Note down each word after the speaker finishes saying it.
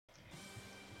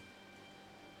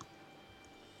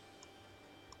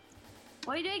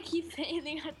Why do I keep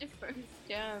failing at the first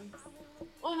jump?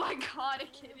 Oh my god, I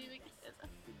can't even get up.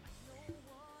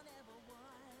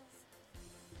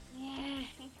 Yeah.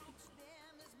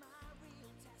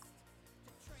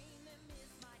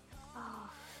 Oh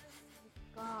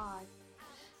god.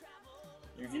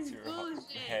 You This hit is your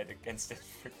bullshit. head against that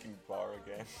freaking bar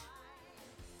again.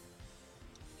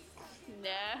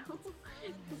 No.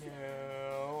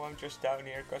 No, I'm just down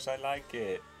here because I like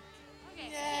it. Okay.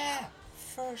 Yeah!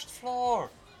 First floor!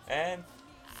 And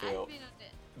fail. I've been on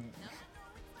the... No?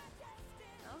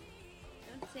 No?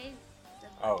 Don't say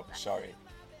stuff like Oh, that. sorry.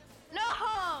 No!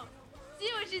 See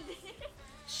what you did?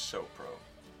 So pro.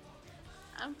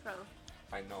 I'm pro.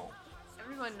 I know.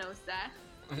 Everyone knows that.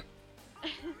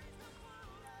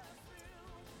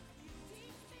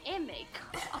 Oh my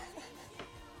god.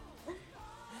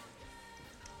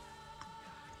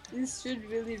 This should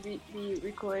really be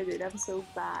recorded. I'm so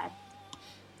bad.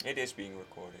 It is being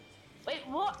recorded. Wait,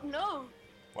 what? No!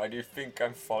 Why do you think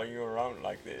I'm following you around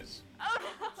like this? Oh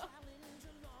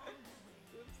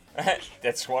no!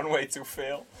 That's one way to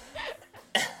fail.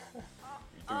 You're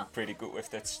doing pretty good with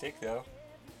that stick though.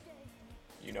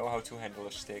 You know how to handle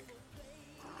a stick.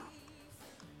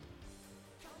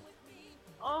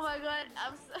 Oh my god,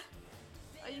 I'm so...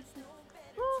 Are you...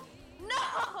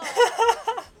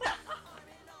 No!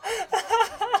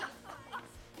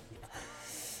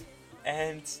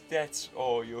 And that's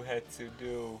all you had to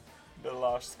do. The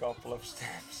last couple of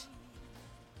steps.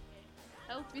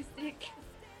 Help me stick.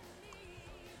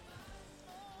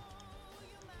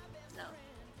 No.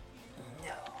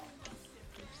 No.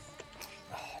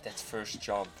 Oh, that first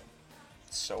jump.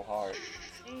 It's so hard.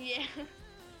 Yeah.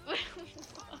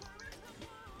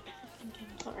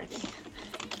 Already.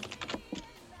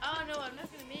 Oh no, I'm not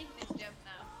gonna make this jump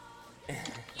now.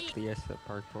 The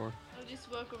parkour. I'll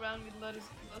just walk around with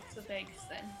lots of eggs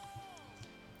then.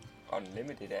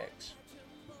 Unlimited eggs.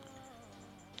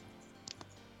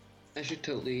 I should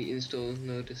totally install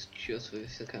Notice just for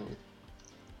this account.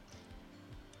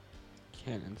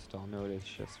 Can't install Notice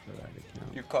just for that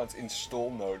account. You can't install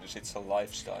Notice, it's a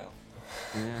lifestyle.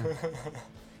 Yeah,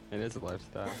 it is a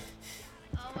lifestyle.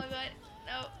 Oh my god,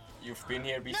 no. You've been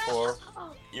here before.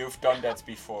 No! You've done that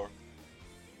before.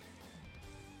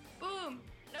 Boom!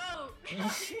 No!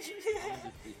 Just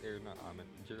eat, or not almond.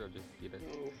 Jiro, just eat it.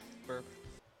 Oh, Burp.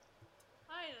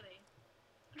 Finally.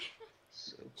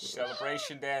 so gross.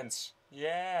 Celebration dance.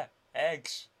 Yeah,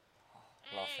 eggs.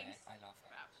 Love Eggs. it. I love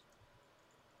Crap.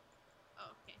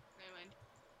 Oh, okay, never mind.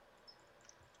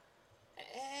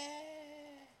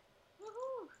 it.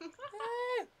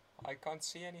 Woohoo! I can't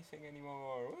see anything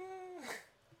anymore. Woo.